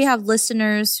sure we have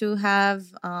listeners who have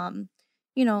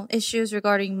issues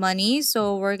regarding money.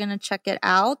 So we're going to check it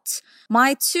out.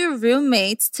 My 2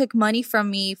 roommates took money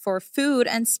from me for food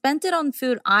and spent it on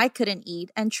food I couldn't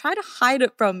eat and tried to hide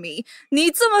it from me.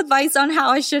 Need some advice on how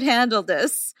I should handle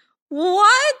this.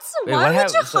 What? Wait, Why what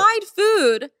would you hide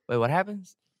food? Wait, what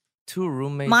happens? 2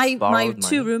 roommates My borrowed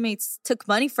 2 money? roommates took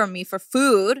money from me for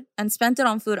food and spent it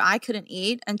on food I couldn't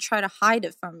eat and tried to hide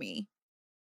it from me.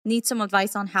 Need some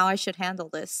advice on how I should handle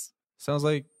this. Sounds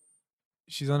like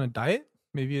she's on a diet.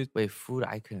 Maybe it's Wait, food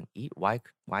I couldn't eat? Why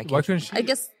can't why couldn't you? she? I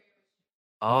guess,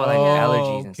 Oh, like Oh,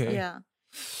 allergies and okay. stuff. yeah.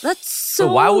 That's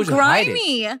so why would you hide it?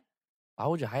 grimy. Why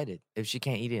would you hide it if she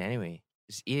can't eat it anyway?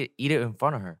 Just eat it in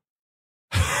front of her.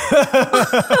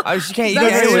 She can't eat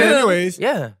That's it true. anyway. Anyways,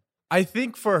 Yeah. I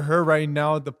think for her right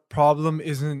now, the problem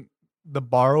isn't the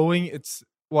borrowing. It's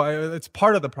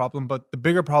part of the problem, but the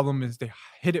bigger problem is they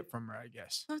hid it from her, I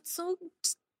guess. That's so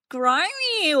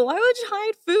grimy. Why would you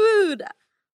hide food?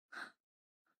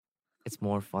 It's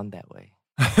more fun that way.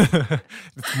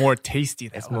 It's more tasty.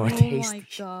 That It's way. more Oh tasty. my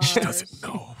gosh. She doesn't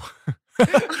know.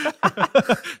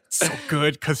 So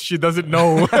good because she doesn't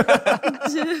know.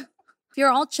 If you're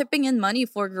all chipping in money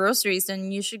for groceries,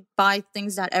 then you should buy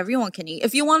things that everyone can eat.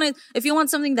 If you want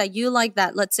something that you like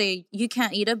that, let's say you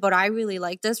can't eat it, but I really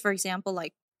like this, for example,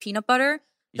 like peanut butter,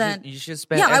 then You should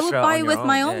spend yeah, I would extra buy on it your with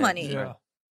my own. own money. Yeah.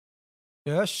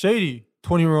 Yeah, that's shady.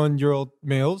 21-year-old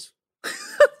males.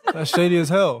 That's shady as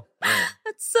hell. Yeah.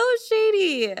 That's so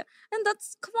shady. And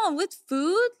come on, with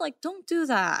food, like don't do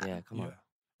that. Yeah, come on. Yeah.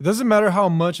 It doesn't matter how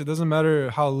much, it doesn't matter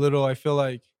how little. I feel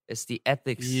like, It's the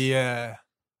ethics. yeah,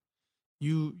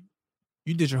 you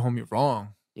did your homie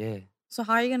wrong. Yeah. So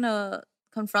how are you gonna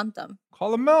confront them?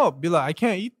 Call him out. Be like, I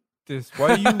can't eat this.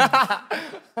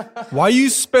 Why you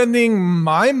spending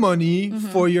my money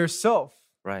for yourself?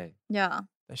 Right. Yeah.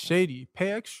 That's shady.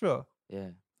 Pay extra. Yeah.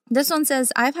 This one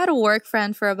says, I've had a work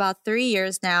friend for about 3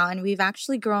 years now, and we've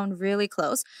actually grown really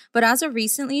close. But as of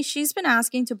recently, she's been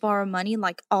asking to borrow money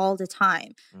like all the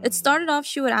time. It started off,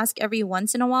 she would ask every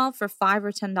once in a while for $5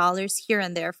 or $10 here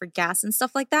and there for gas and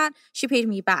stuff like that. She paid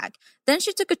me back. Then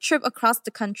she took a trip across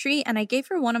the country, and I gave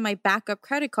her one of my backup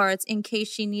credit cards in case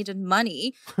she needed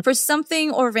money for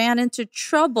something or ran into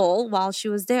trouble while she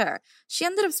was there. She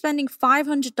ended up spending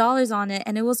 $500 on it,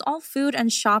 and it was all food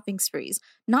and shopping sprees.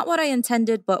 Not what I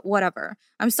intended, but whatever.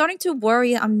 I'm starting to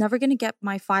worry I'm never going to get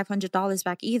my $500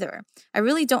 back either. I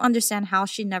really don't understand how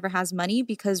she never has money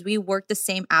because we work the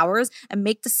same hours and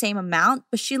make the same amount,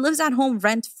 but she lives at home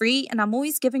rent-free and I'm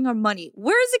always giving her money.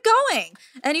 Where is it going?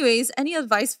 Anyways, any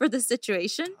advice for this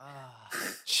situation?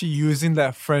 She using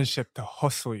that friendship to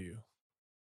hustle you.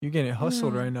 You're getting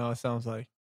hustled right now, it sounds like.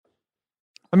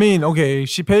 I mean, okay,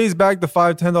 she pays back the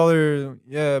 $5, $10,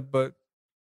 yeah, but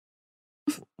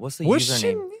What's the what's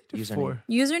she username? need it for?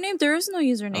 Username? There is no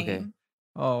username. Okay.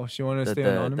 Oh, she wanted to The, stay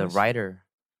the anonymous? writer.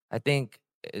 I think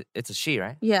it's a she,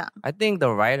 right? Yeah. I think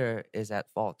the writer is at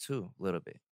fault too, a little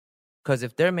bit. Because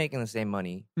if they're making the same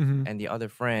money Mhm. and the other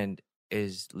friend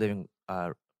is living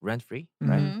rent free,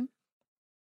 right? Mhm.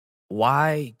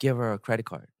 Why give her a credit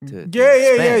card to Yeah.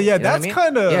 spend? You know what I That's mean?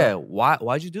 kind of... Yeah.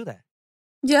 Why'd you do that?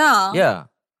 Yeah. Yeah.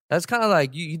 That's kind of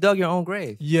like you dug your own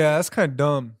grave. Yeah, that's kind of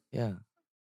dumb. Yeah.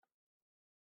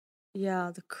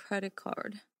 Yeah, the credit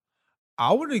card.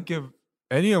 I wouldn't give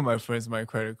any of my friends my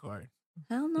credit card.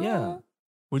 Hell no. Yeah.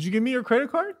 Would you give me your credit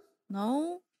card?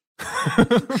 No.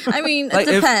 I mean, it Like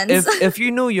depends. if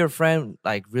you knew your friend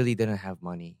like really didn't have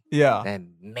money, Yeah.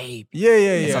 then maybe Yeah.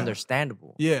 it's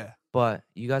understandable. Yeah. But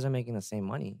you guys are making the same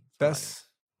money. so, like,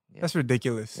 yeah. That's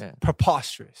ridiculous. Yeah.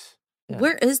 Preposterous. Yeah.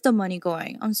 Where is the money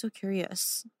going? I'm so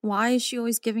curious. Why is she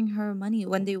always giving her money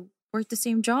when they work the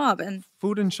same job? And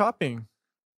Food and shopping.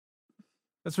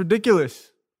 That's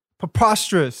ridiculous.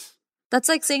 Preposterous. that's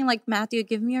like saying, like, Matthew,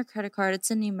 give me your credit card. It's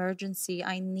an emergency.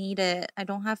 I need it. I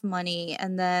don't have money.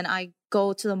 And then I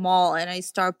go to the mall and I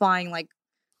start buying like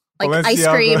ice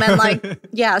cream and like,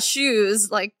 yeah,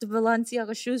 shoes, like the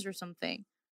Balenciaga shoes or something.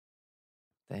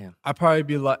 Damn. I'd probably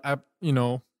be like,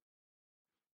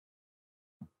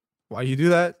 why you do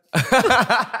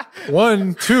that?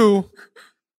 1, 2,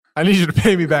 I need you to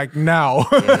pay me back now.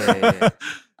 Yeah.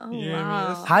 Oh, You know what I mean? wow.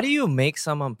 That's- How do you make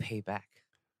someone pay back?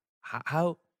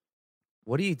 How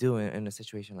what do you do in a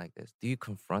situation like this? Do you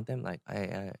confront them like,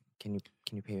 can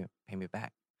you pay me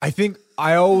back? I think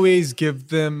I always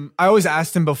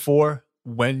ask them before,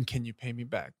 when can you pay me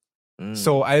back? Mm.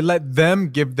 So I let them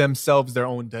give themselves their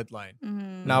own deadline.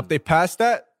 Mhm. Now, if they pass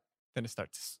that, then it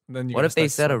starts. Then you What gotta if they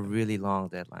start set a slipping. really long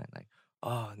deadline? Like,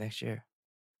 oh, next year.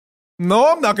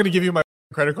 No, I'm not going to give you my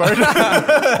credit card.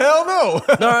 Hell no.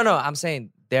 No. I'm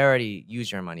saying they already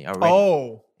use your money already.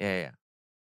 Oh. Yeah.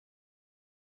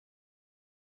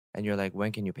 and you're like,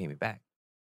 when can you pay me back?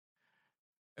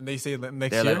 And they say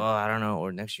next They're year? like, oh, I don't know,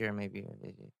 or next year maybe.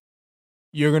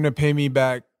 You're going to pay me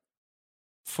back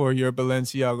for your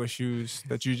Balenciaga shoes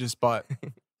that you just bought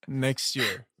next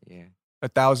year. Yeah.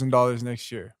 $1,000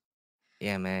 next year.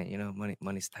 Yeah, man. You know,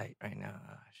 money's tight right now.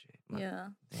 Oh, shit. Yeah.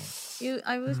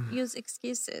 I would use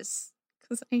excuses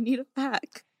because I need it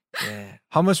back. Yeah.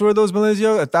 How much were those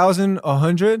Balenciaga? 1,000,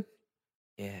 100?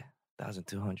 Yeah,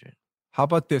 1,200. How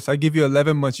about this? I give you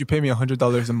 11 months. You pay me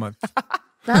 $100 a month.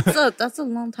 That's a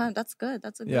long time. That's good.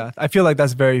 That's a good. Yeah, I feel like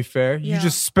that's very fair. Yeah. You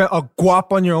just spent a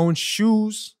guap on your own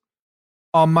shoes,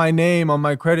 on my name, on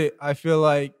my credit. I feel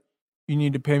like you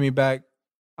need to pay me back.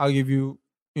 I'll give you,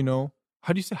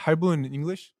 how do you say haibu in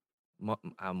English?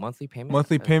 Monthly payments?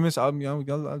 Monthly payments. I'll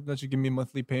let you give me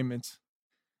monthly payments.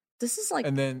 This is like,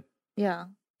 And then yeah.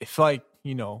 if like,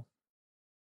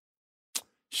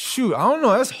 shoot, I don't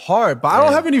know. That's hard. But I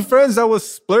don't have any friends that would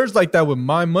splurge like that with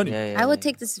my money. I would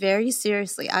take this very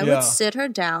seriously. I would sit her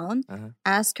down,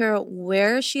 ask her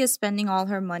where she is spending all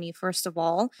her money, first of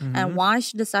all, and why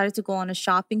she decided to go on a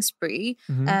shopping spree,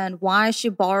 and why she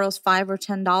borrows $5 or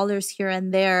 $10 here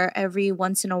and there every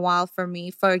once in a while for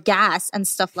me for gas and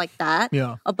stuff like that.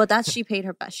 Yeah. But that she paid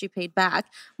paid back.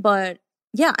 But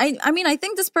yeah, I mean, I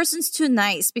think this person's too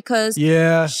nice because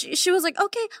she was like,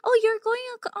 okay, you're going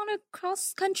on a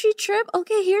cross-country trip?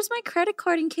 Okay, here's my credit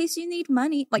card in case you need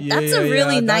money. Like, that's a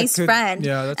really nice friend.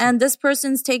 Yeah, and this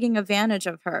person's taking advantage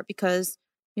of her because,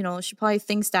 she probably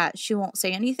thinks that she won't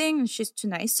say anything and she's too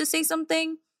nice to say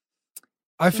something.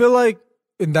 I feel like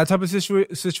in that type of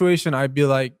situation, I'd be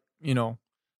like,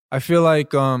 I feel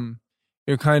like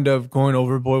you're kind of going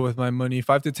overboard with my money.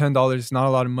 $5 to $10 is not a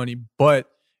lot of money, but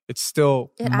it's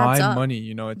still my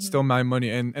money, it's still my money.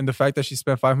 And the fact that she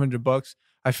spent $500,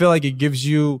 I feel like it gives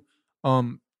you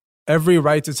every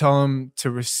right to tell him to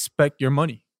respect your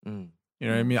money. You know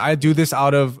what I mean? I do this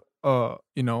out of, out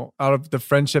of the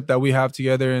friendship that we have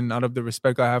together and out of the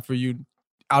respect I have for you,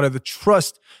 out of the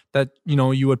trust that,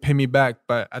 you would pay me back.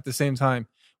 But at the same time,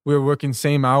 we're working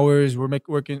same hours. We're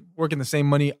working the same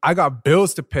money. I got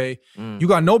bills to pay. You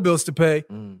got no bills to pay.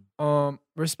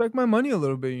 Respect my money a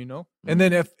little bit, And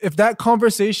then if that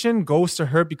conversation goes to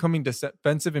her becoming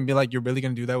defensive and be like, you're really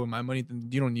going to do that with my money, then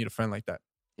you don't need a friend like that.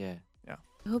 Yeah.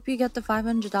 I hope you get the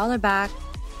 $500 back.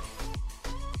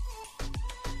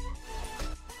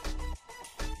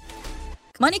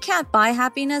 Money can't buy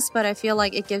happiness, but I feel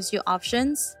like it gives you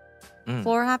options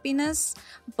for happiness.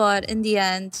 But in the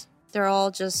end, they're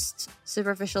all just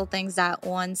superficial things that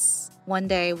one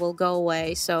day will go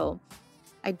away. So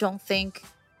I don't think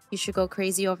you should go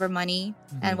crazy over money.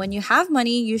 And when you have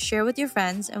money, you share with your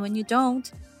friends. And when you don't,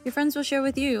 your friends will share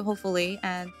with you, hopefully.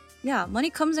 And yeah, money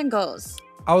comes and goes.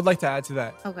 I would like to add to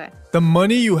that. Okay. The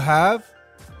money you have,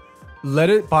 let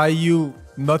it buy you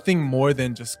nothing more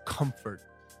than just comfort.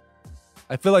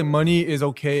 I feel like money is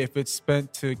okay if it's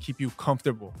spent to keep you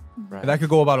comfortable. Right. And that could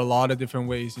go about a lot of different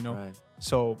ways, Right.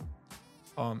 So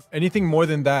anything more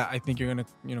than that, I think you're going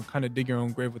to, kind of dig your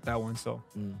own grave with that one. So,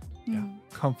 yeah,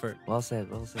 comfort. Well said.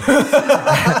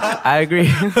 I agree.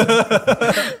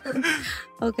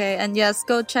 Okay, and yes,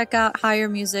 go check out Higher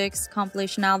Music's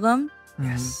compilation album.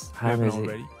 Yes. Higher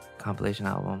Music compilation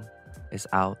album is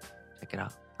out. Check it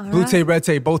out. Blue tape, red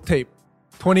tape, both tape.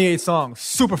 28 songs.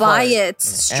 Super fun. Buy it.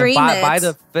 Stream it. Buy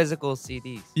the physical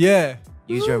CDs. Yeah.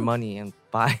 Use your money and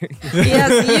buy.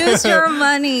 Yes, use your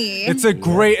money. It's a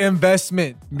great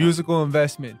investment. Musical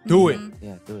investment. Do it.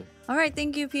 Yeah, do it. All right,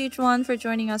 thank you, PH1, for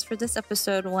joining us for this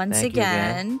episode once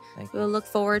again. We'll look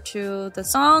forward to the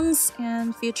songs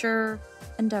and future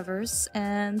endeavors.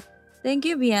 And thank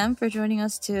you, BM, for joining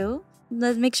us too.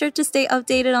 Make sure to stay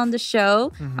updated on the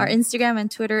show. Our Instagram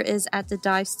and Twitter is at The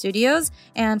Dive Studios.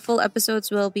 And full episodes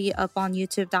will be up on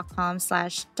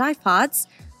youtube.com/divepods.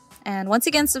 And once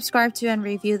again, subscribe to and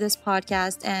review this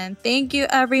podcast. And thank you,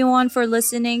 everyone, for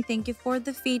listening. Thank you for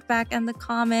the feedback and the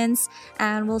comments.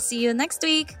 And we'll see you next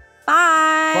week.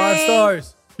 Bye. 5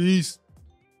 stars. Peace.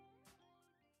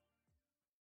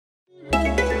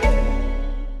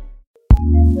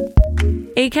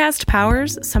 Acast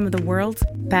powers some of the world's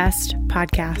best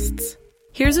podcasts.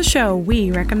 Here's a show we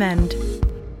recommend.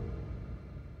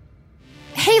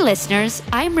 Hey listeners,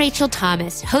 I'm Rachel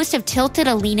Thomas, host of Tilted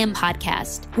Alenem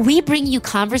podcast. We bring you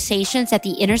conversations at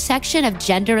the intersection of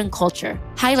gender and culture,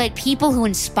 highlight people who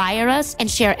inspire us,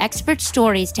 and share expert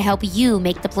stories to help you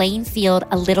make the playing field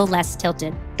a little less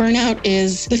tilted. Burnout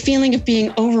is the feeling of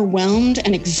being overwhelmed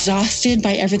and exhausted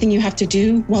by everything you have to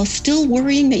do while still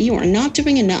worrying that you are not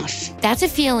doing enough. That's a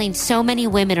feeling so many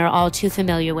women are all too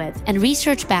familiar with, and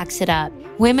research backs it up.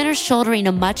 women are shouldering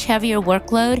a much heavier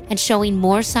workload and showing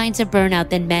more signs of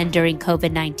burnout than men during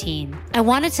COVID-19. I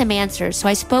wanted some answers, so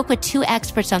I spoke with two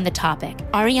experts on the topic,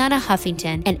 Ariana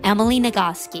Huffington and Emily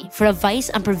Nagoski, for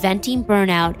advice on preventing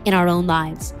burnout in our own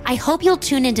lives. I hope you'll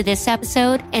tune into this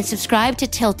episode and subscribe to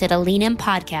Tilted, a Lean In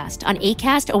podcast on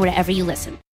Acast or wherever you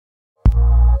listen.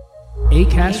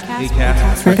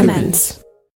 Acast recommends.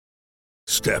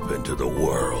 Step into the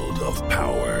world of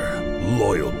power,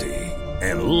 loyalty,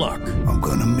 and luck. I'm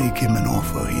gonna make him an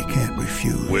offer he can't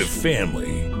refuse. With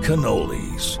family,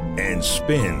 cannolis, and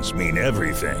spins mean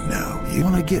everything. Now, you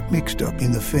wanna get mixed up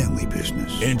in the family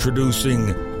business. Introducing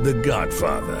The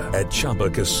Godfather at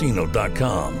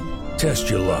ChumbaCasino.com.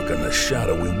 Test your luck in the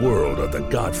shadowy world of The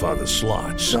Godfather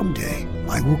slot. Someday,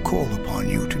 I will call upon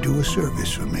you to do a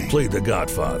service for me. Play The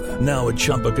Godfather now at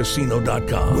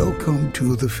ChumbaCasino.com. Welcome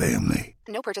to the family.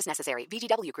 No purchase necessary.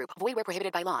 VGW Group. Void where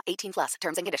prohibited by law. 18 plus.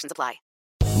 Terms and conditions apply.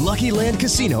 Lucky Land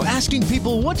Casino, asking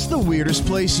people, what's the weirdest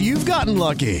place you've gotten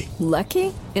lucky?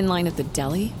 Lucky? In line at the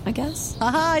deli, I guess?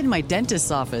 Aha, in my dentist's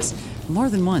office. More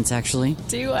than once, actually.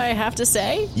 Do I have to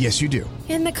say? Yes, you do.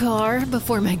 In the car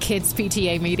before my kids'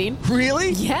 PTA meeting.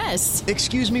 Really? Yes.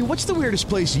 Excuse me, what's the weirdest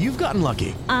place you've gotten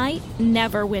lucky? I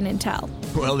never win and tell.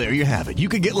 Well, there you have it. You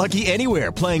can get lucky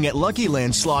anywhere, playing at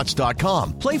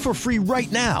LuckyLandSlots.com. Play for free right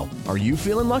now. Are you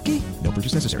feeling lucky? No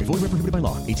purchase necessary. Void where prohibited by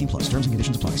law. 18 plus. Terms and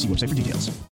conditions apply. See website for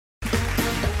details.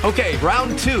 Okay,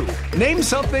 round two. Name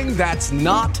something that's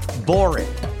not boring.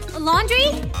 A laundry?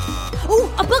 Ooh,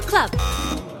 a book club.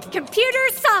 Computer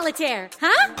solitaire,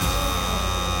 huh?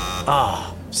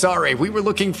 Ah, sorry. We were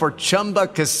looking for Chumba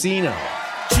Casino.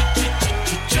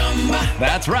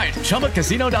 That's right.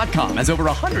 ChumbaCasino.com has over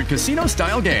 100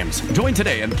 casino-style games. Join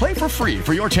today and play for free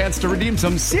for your chance to redeem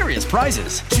some serious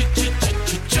prizes.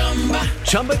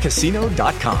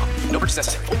 ChumbaCasino.com. No purchase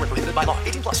necessary. Void where prohibited by law.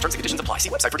 18 plus. Terms and conditions apply. See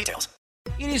website for details.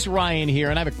 It is Ryan here,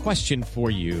 and I have a question for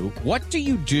you. What do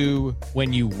you do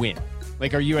when you win?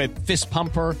 Like, are you a fist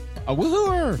pumper, a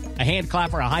woohooer, a hand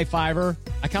clapper, a high fiver?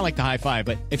 I kind of like the high five,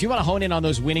 but if you want to hone in on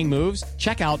those winning moves,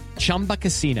 check out Chumba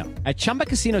Casino. At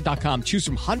ChumbaCasino.com, choose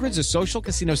from hundreds of social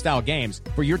casino-style games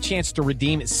for your chance to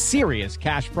redeem serious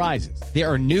cash prizes. There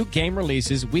are new game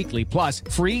releases weekly, plus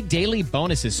free daily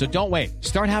bonuses, so don't wait.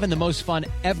 Start having the most fun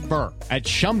ever at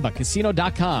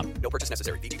ChumbaCasino.com. No purchase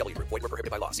necessary. VGW Group. Void where prohibited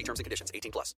by law. See terms and conditions.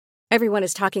 18 plus. Everyone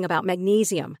is talking about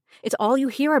magnesium. It's all you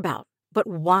hear about. But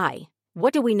why?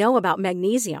 What do we know about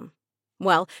magnesium?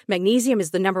 Well, magnesium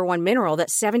is the number one mineral that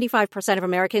 75% of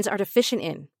Americans are deficient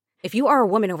in. If you are a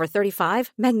woman over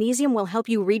 35, magnesium will help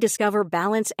you rediscover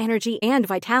balance, energy, and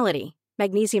vitality.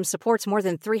 Magnesium supports more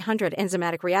than 300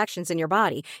 enzymatic reactions in your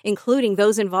body, including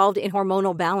those involved in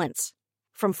hormonal balance.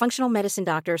 From functional medicine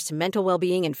doctors to mental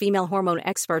well-being and female hormone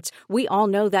experts, we all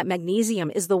know that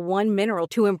magnesium is the one mineral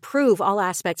to improve all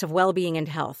aspects of well-being and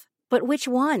health. But which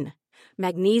one?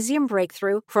 Magnesium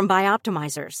Breakthrough from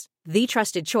Bioptimizers, the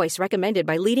trusted choice recommended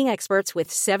by leading experts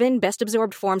with 7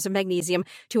 best-absorbed forms of magnesium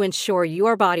to ensure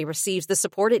your body receives the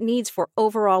support it needs for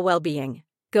overall well-being.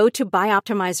 Go to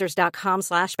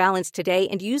bioptimizers.com/balance today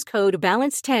and use code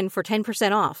BALANCE10 for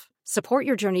 10% off. Support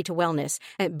your journey to wellness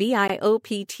at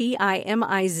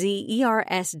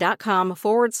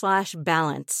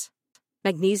bioptimizers.com/balance.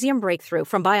 Magnesium Breakthrough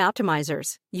from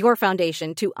Bioptimizers, your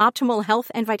foundation to optimal health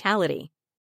and vitality.